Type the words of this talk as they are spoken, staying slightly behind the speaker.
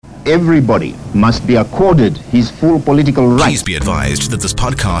everybody must be accorded his full political rights. Please be advised that this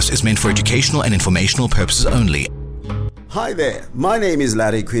podcast is meant for educational and informational purposes only. Hi there, my name is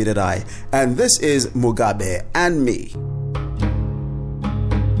Larry Kwirirayi, and this is Mugabe and Me.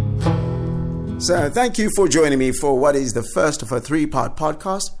 So thank you for joining me for what is the first of a three-part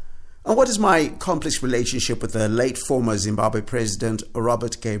podcast on what is my accomplished relationship with the late former Zimbabwe President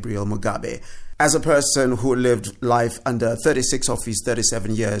Robert Gabriel Mugabe as a person who lived life under 36 of his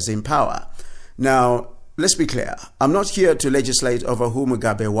 37 years in power. Now, let's be clear, I'm not here to legislate over who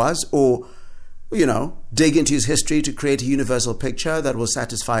Mugabe was or dig into his history to create a universal picture that will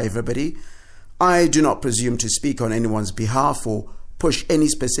satisfy everybody. I do not presume to speak on anyone's behalf or push any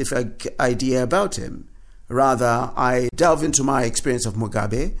specific idea about him. Rather, I delve into my experience of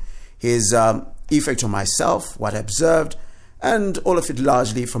Mugabe, his effect on myself, what I observed, and all of it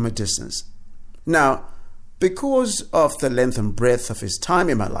largely from a distance. Now, because of the length and breadth of his time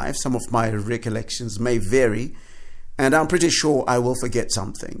in my life, some of my recollections may vary, and I'm pretty sure I will forget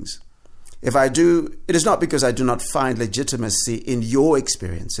some things. If I do, it is not because I do not find legitimacy in your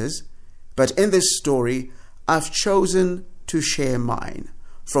experiences, but in this story, I've chosen to share mine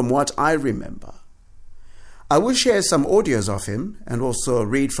from what I remember. I will share some audios of him and also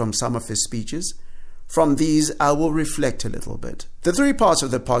read from some of his speeches. From these, I will reflect a little bit. The three parts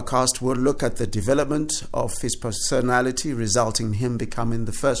of the podcast will look at the development of his personality, resulting in him becoming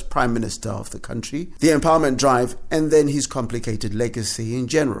the first Prime Minister of the country, the empowerment drive, and then his complicated legacy in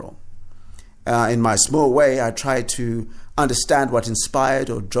general. In my small way, I try to understand what inspired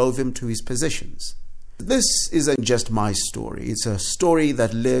or drove him to his positions. This isn't just my story. It's a story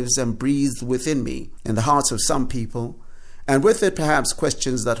that lives and breathes within me, in the hearts of some people, and with it perhaps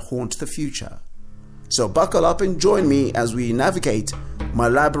questions that haunt the future. So buckle up and join me as we navigate my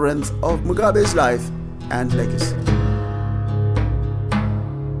labyrinth of Mugabe's life and legacy.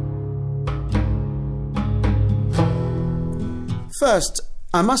 First,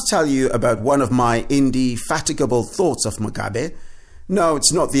 I must tell you about one of my indefatigable thoughts of Mugabe. No,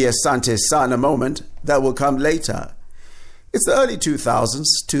 it's not the Asante Sana moment. That will come later. It's the early 2000s,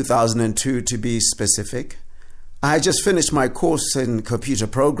 2002 to be specific. I had just finished my course in computer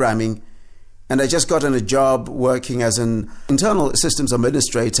programming, and I just gotten a job working as an internal systems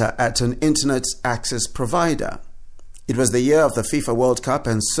administrator at an internet access provider. It was the year of the FIFA World Cup,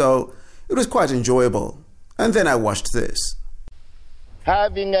 and so it was quite enjoyable. And then I watched this.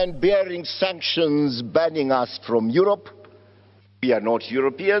 Having and bearing sanctions banning us from Europe, we are not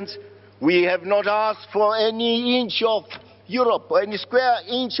Europeans. We have not asked for any inch of Europe or any square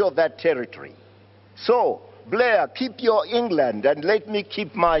inch of that territory. So, Blair, keep your England and let me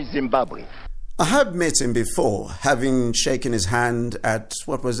keep my Zimbabwe. I have met him before, having shaken his hand at,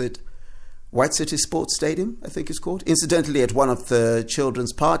 White City Sports Stadium, I think it's called. Incidentally, at one of the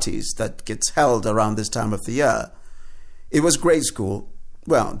children's parties that gets held around this time of the year. It was grade school.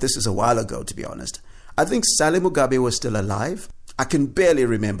 Well, this is a while ago, to be honest. I think Sally Mugabe was still alive. I can barely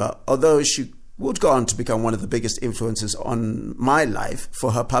remember, although she would go on to become one of the biggest influences on my life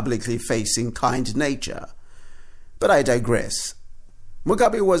for her publicly facing kind nature. But I digress.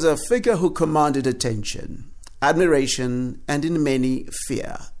 Mugabe was a figure who commanded attention, admiration, and in many,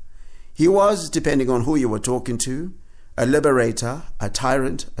 fear. He was, depending on who you were talking to, a liberator, a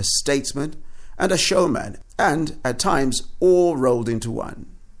tyrant, a statesman, and a showman, and, at times, all rolled into one.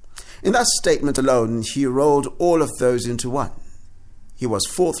 In that statement alone, he rolled all of those into one. He was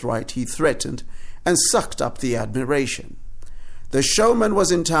forthright, he threatened, and sucked up the admiration. The showman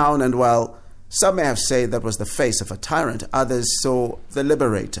was in town, and while some may have said that was the face of a tyrant, others saw the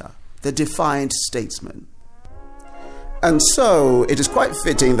liberator, the defiant statesman. And so, it is quite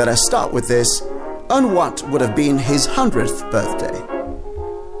fitting that I start with this on what would have been his 100th birthday.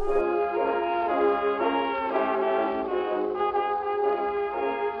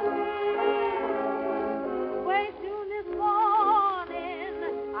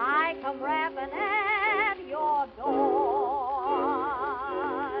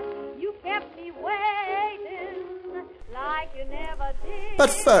 But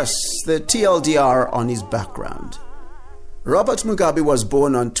first, the TLDR on his background. Robert Mugabe was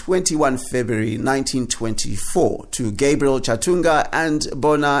born on 21 February 1924 to Gabriel Chatunga and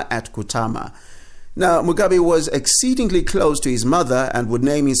Bona at Kutama. Now, Mugabe was exceedingly close to his mother and would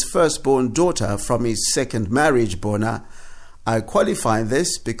name his firstborn daughter from his second marriage, Bona. I qualify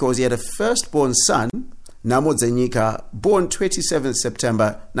this because he had a firstborn son, Namodzenyika, born 27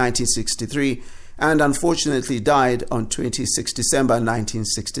 September 1963, and unfortunately died on 26 December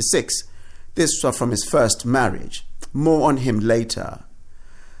 1966. This was from his first marriage. More on him later.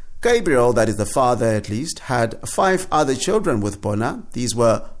 Gabriel, that is the father at least, had 5 other children with Bona. These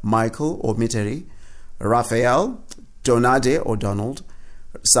were Michael or Miteri, Raphael, Donade or Donald,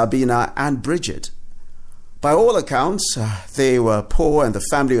 Sabina and Bridget. By all accounts, they were poor and the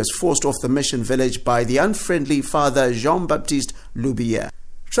family was forced off the mission village by the unfriendly father Jean-Baptiste Loubier.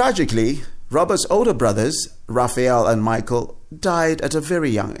 Tragically, Robert's older brothers, Raphael and Michael, died at a very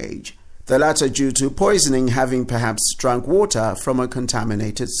young age, the latter due to poisoning, having perhaps drunk water from a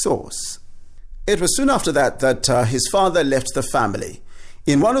contaminated source. It was soon after that his father left the family.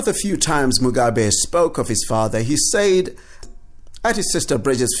 In one of the few times Mugabe spoke of his father, he said at his sister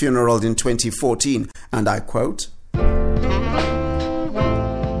Bridget's funeral in 2014, and I quote,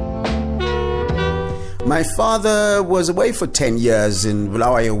 "My father was away for 10 years in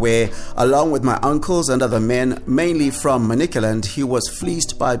Bulawayo where, along with my uncles and other men, mainly from Manicaland, he was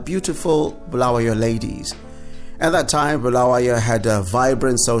fleeced by beautiful Bulawayo ladies. At that time, Bulawayo had a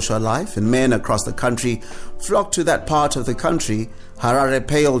vibrant social life and men across the country flocked to that part of the country. Harare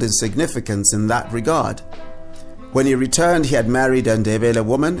paled in significance in that regard. When he returned, he had married a Ndebele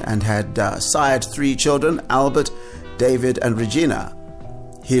woman and had sired 3 children, Albert, David and Regina.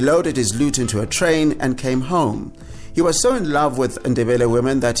 He loaded his loot into a train and came home. He was so in love with Ndebele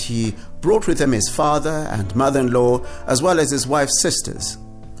women that he brought with him his father and mother-in-law as well as his wife's sisters.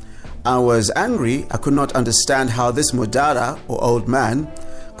 I was angry. I could not understand how this Mudara, or old man,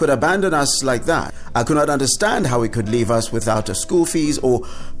 could abandon us like that. I could not understand how he could leave us without a school fees or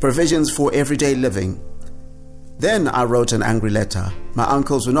provisions for everyday living. Then I wrote an angry letter. My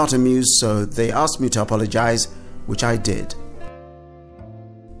uncles were not amused, so they asked me to apologize, which I did."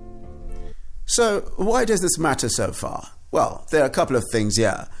 So, why does this matter so far? Well, there are a couple of things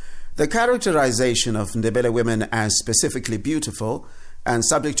here. The characterization of Ndebele women as specifically beautiful and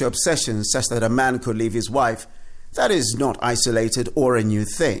subject to obsession such that a man could leave his wife, that is not isolated or a new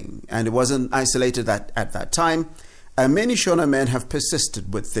thing, and it wasn't isolated at that time, and many Shona men have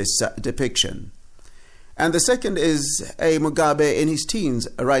persisted with this depiction. And the second is a Mugabe in his teens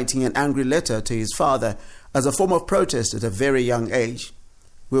writing an angry letter to his father as a form of protest at a very young age.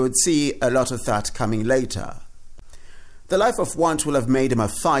 We would see a lot of that coming later. The life of want will have made him a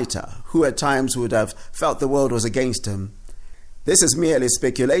fighter, who at times would have felt the world was against him. This is merely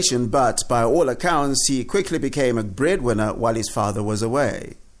speculation, but by all accounts, he quickly became a breadwinner while his father was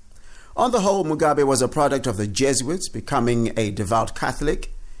away. On the whole, Mugabe was a product of the Jesuits, becoming a devout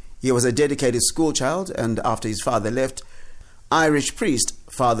Catholic. He was a dedicated schoolchild, and after his father left, Irish priest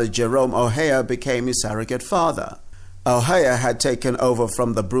Father Jerome O'Hare became his surrogate father. O'Hare had taken over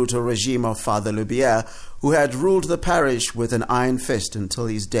from the brutal regime of Father Loubier, who had ruled the parish with an iron fist until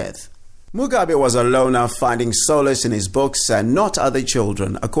his death. Mugabe was a loner, finding solace in his books and not other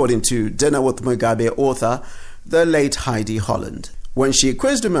children, according to Dinner with Mugabe author, the late Heidi Holland. When she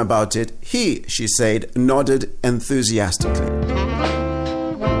quizzed him about it, she said, nodded enthusiastically.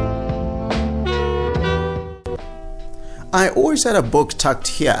 "I always had a book tucked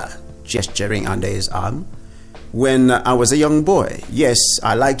here," gesturing under his arm. "When I was a young boy, yes,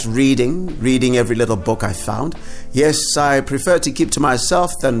 I liked reading every little book I found. Yes, I preferred to keep to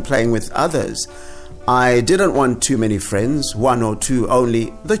myself than playing with others. I didn't want too many friends, 1 or 2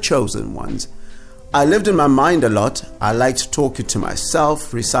 only, the chosen ones. I lived in my mind a lot. I liked talking to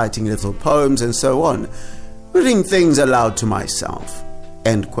myself, reciting little poems and so on, reading things aloud to myself."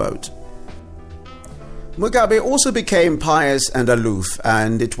 End quote. Mugabe also became pious and aloof,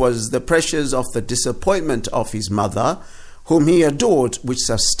 and it was the pressures of the disappointment of his mother, whom he adored, which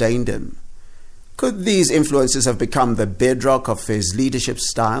sustained him. Could these influences have become the bedrock of his leadership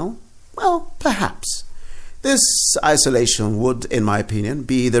style? Well, perhaps. This isolation would, in my opinion,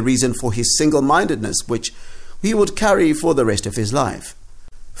 be the reason for his single-mindedness, which he would carry for the rest of his life.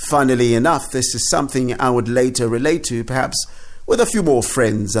 Funnily enough, this is something I would later relate to, perhaps with a few more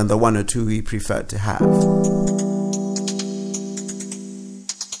friends than the 1 or 2 he preferred to have.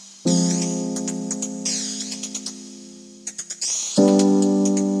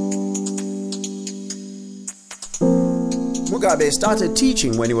 Mugabe started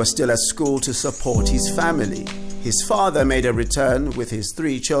teaching when he was still at school to support his family. His father made a return with his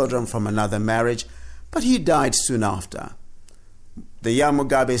 3 children from another marriage, but he died soon after. The young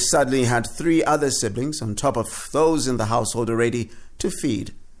Mugabe suddenly had 3 other siblings on top of those in the household already to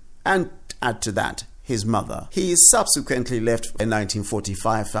feed, and add to that, his mother. He subsequently left in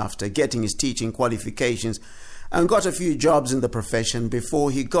 1945 after getting his teaching qualifications and got a few jobs in the profession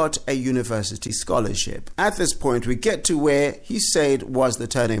before he got a university scholarship. At this point, we get to where he said was the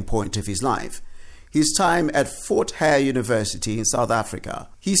turning point of his life. His time at Fort Hare University in South Africa.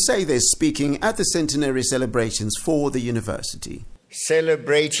 He said this speaking at the centenary celebrations for the university.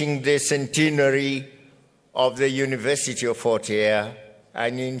 celebrating the centenary of the University of Fort Hare,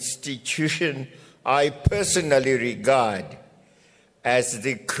 an institution I personally regard as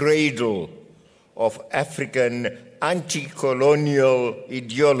the cradle of African anti-colonial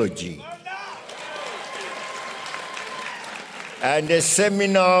ideology and a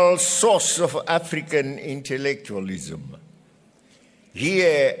seminal source of African intellectualism.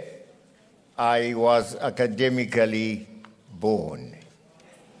 Here I was academically born.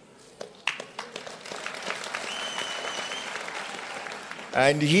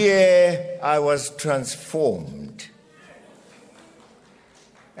 And here I was transformed.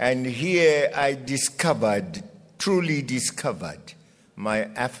 And here I truly discovered my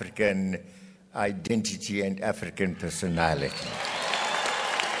African identity and African personality.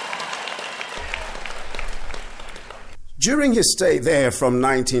 During his stay there from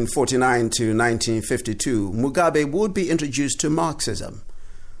 1949 to 1952, Mugabe would be introduced to Marxism.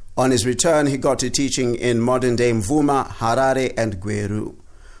 On his return, he got to teaching in modern-day Mvuma, Harare, and Gweru.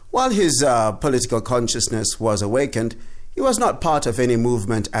 While his political consciousness was awakened, he was not part of any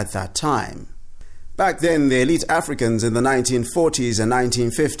movement at that time. Back then, the elite Africans in the 1940s and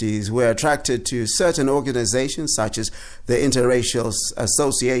 1950s were attracted to certain organizations such as the Interracial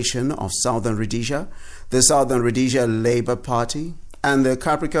Association of Southern Rhodesia, the Southern Rhodesia Labour Party, and the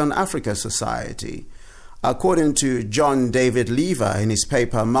Capricorn Africa Society. According to John David Lever in his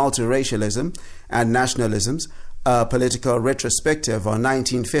paper Multiracialism and Nationalisms, a political retrospective on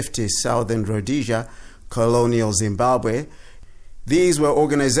 1950s Southern Rhodesia, colonial Zimbabwe, these were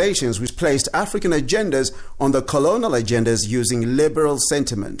organizations which placed African agendas on the colonial agendas using liberal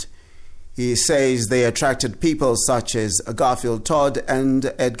sentiment. He says they attracted people such as Garfield Todd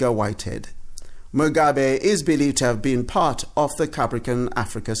and Edgar Whitehead. Mugabe is believed to have been part of the Capricorn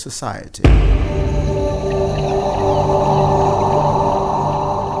Africa Society.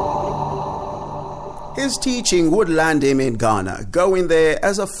 His teaching would land him in Ghana, going there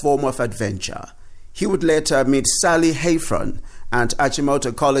as a form of adventure. He would later meet Sally Hayfron at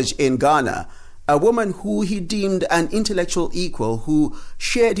Achimota College in Ghana, a woman who he deemed an intellectual equal who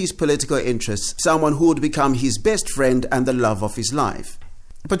shared his political interests, someone who would become his best friend and the love of his life.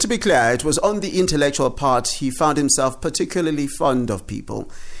 But to be clear, it was on the intellectual part he found himself particularly fond of people.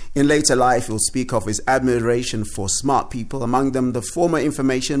 In later life, he will speak of his admiration for smart people, among them the former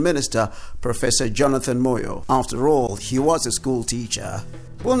Information Minister, Professor Jonathan Moyo. After all, he was a school teacher.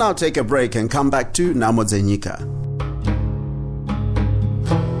 We'll now take a break and come back to Namodzenyika.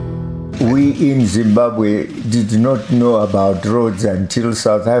 We in Zimbabwe did not know about roads until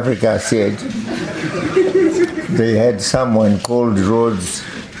South Africa said they had someone called Roads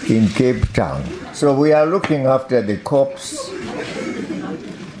in Cape Town. So we are looking after the corpse.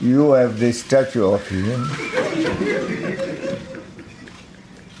 You have the statue of him.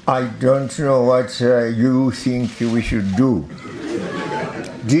 I don't know what you think we should do.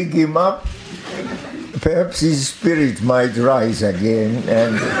 Dig him up. Perhaps his spirit might rise again.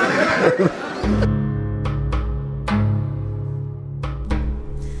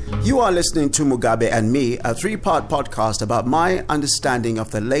 You are listening to Mugabe and Me, a three-part podcast about my understanding of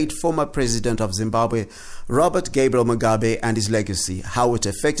the late former president of Zimbabwe, Robert Gabriel Mugabe, and his legacy, how it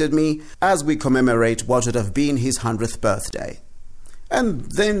affected me as we commemorate what would have been his 100th birthday. And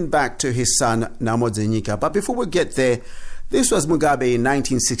then back to his son, Namodzenyika. But before we get there, this was Mugabe in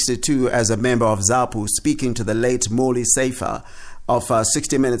 1962 as a member of ZAPU speaking to the late Moli Seifa of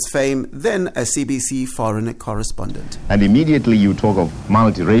 60 Minutes fame, then a CBC foreign correspondent. And immediately you talk of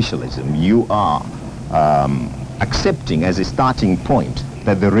multiracialism, you are accepting as a starting point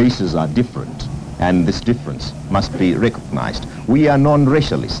that the races are different, and this difference must be recognized. We are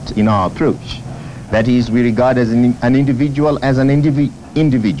non-racialist in our approach. That is, we regard as an individual as an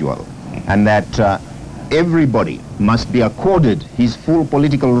individual, and that everybody must be accorded his full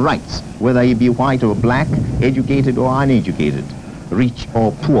political rights, whether he be white or black, educated or uneducated, rich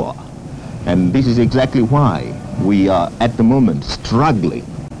or poor. And this is exactly why we are at the moment struggling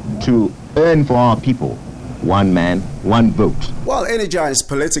to earn for our people one man, one vote. While energized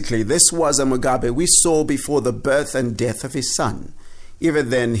politically, this was a Mugabe we saw before the birth and death of his son. Even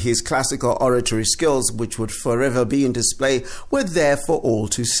then, his classical oratory skills, which would forever be in display, were there for all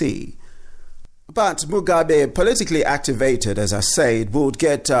to see. But Mugabe, politically activated, as I said, would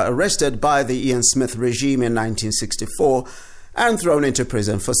get arrested by the Ian Smith regime in 1964 and thrown into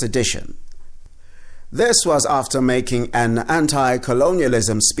prison for sedition. This was after making an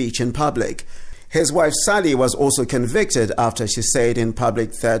anti-colonialism speech in public. His wife Sally was also convicted after she said in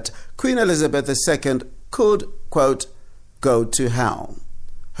public that Queen Elizabeth II could, quote, go to hell.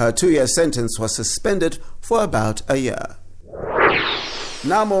 Her 2-year sentence was suspended for about a year.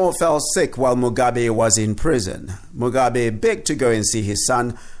 Namo fell sick while Mugabe was in prison. Mugabe begged to go and see his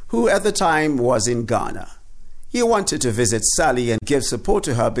son, who at the time was in Ghana. He wanted to visit Sally and give support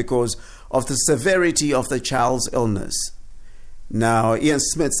to her because of the severity of the child's illness. Now, Ian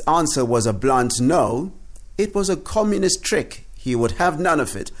Smith's answer was a blunt no. It was a communist trick. He would have none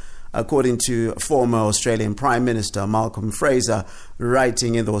of it, according to former Australian Prime Minister Malcolm Fraser,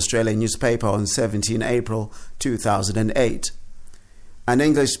 writing in the Australian newspaper on 17 April 2008. An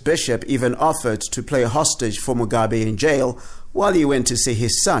English bishop even offered to play hostage for Mugabe in jail while he went to see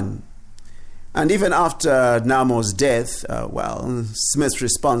his son. And even after Namo's death, Smith's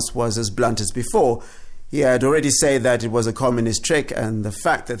response was as blunt as before. He had already said that it was a communist trick, and the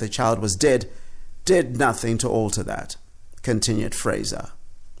fact that the child was dead did nothing to alter that, continued Fraser.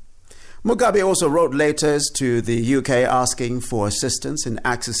 Mugabe also wrote letters to the UK asking for assistance in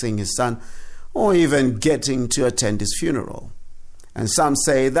accessing his son or even getting to attend his funeral. And some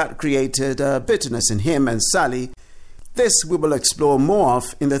say that created a bitterness in him and Sally. This we will explore more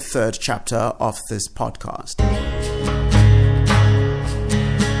of in the third chapter of this podcast.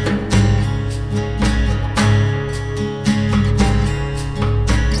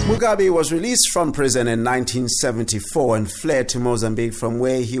 Mugabe was released from prison in 1974 and fled to Mozambique, from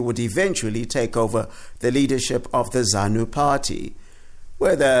where he would eventually take over the leadership of the ZANU party.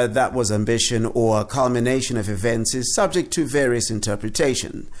 Whether that was ambition or a culmination of events is subject to various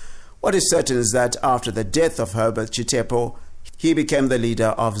interpretation. What is certain is that after the death of Herbert Chitepo, he became the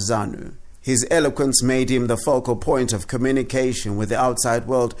leader of ZANU. His eloquence made him the focal point of communication with the outside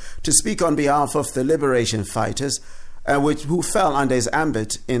world to speak on behalf of the liberation fighters, who fell under his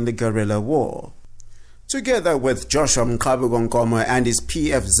ambit in the guerrilla war. Together with Joshua Mkabu and his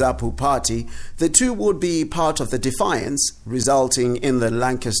PF ZAPU party, the two would be part of the defiance, resulting in the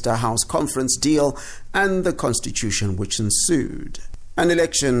Lancaster House Conference deal and the constitution which ensued. An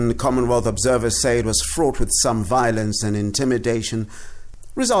election, Commonwealth observers say, it was fraught with some violence and intimidation,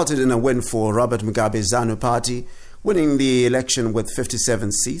 resulted in a win for Robert Mugabe's ZANU party, winning the election with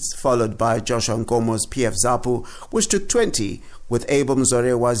 57 seats, followed by Joshua Nkomo's PF ZAPU, which took 20, with Abel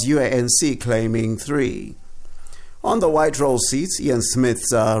Mzorewa's UANC claiming 3. On the white roll seats, Ian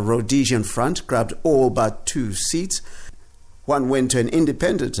Smith's Rhodesian Front grabbed all but 2 seats. One went to an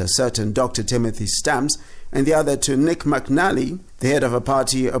independent, a certain Dr. Timothy Stamps, and the other to Nick McNally, the head of a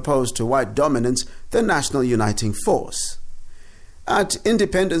party opposed to white dominance, the National Uniting Force. At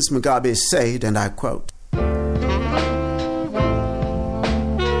independence, Mugabe said, and I quote, "I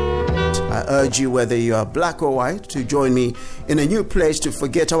urge you, whether you are black or white, to join me in a new pledge to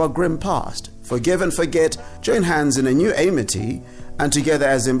forget our grim past, forgive and forget, join hands in a new amity, and together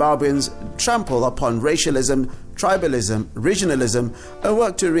as Zimbabweans trample upon racialism, tribalism, regionalism, and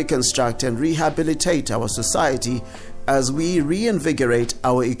work to reconstruct and rehabilitate our society as we reinvigorate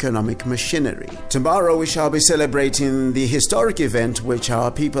our economic machinery. Tomorrow we shall be celebrating the historic event which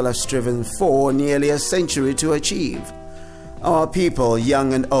our people have striven for nearly a century to achieve. Our people,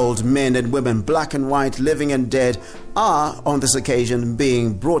 young and old, men and women, black and white, living and dead, are, on this occasion,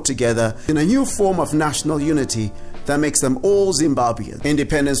 being brought together in a new form of national unity that makes them all Zimbabwean.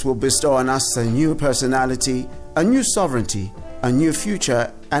 Independence will bestow on us a new personality, a new sovereignty, a new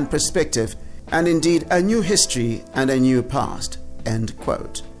future and perspective, and indeed a new history and a new past." End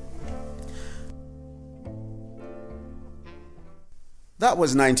quote. That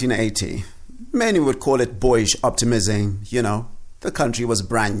was 1980. Many would call it boyish optimism. The country was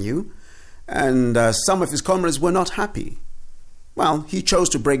brand new, and some of his comrades were not happy. Well, he chose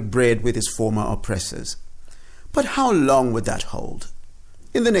to break bread with his former oppressors. But how long would that hold?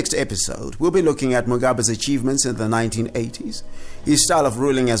 In the next episode, we'll be looking at Mugabe's achievements in the 1980s, his style of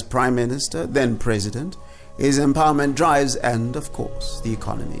ruling as Prime Minister, then President, his empowerment drives, and, of course, the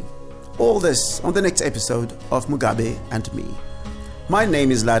economy. All this on the next episode of Mugabe and Me. My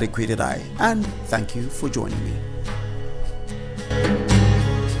name is Kwirirayi, and thank you for joining me.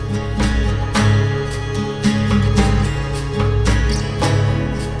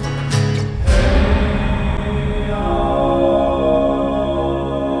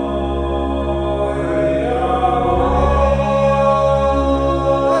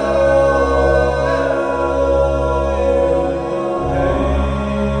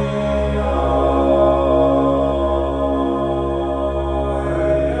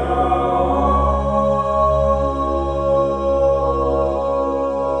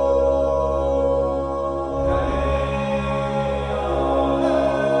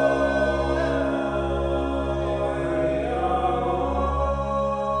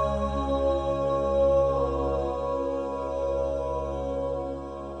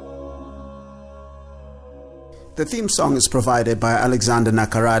 The theme song is provided by Alexander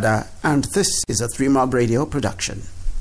Nakarada, and this is a 3 Mob Radio production.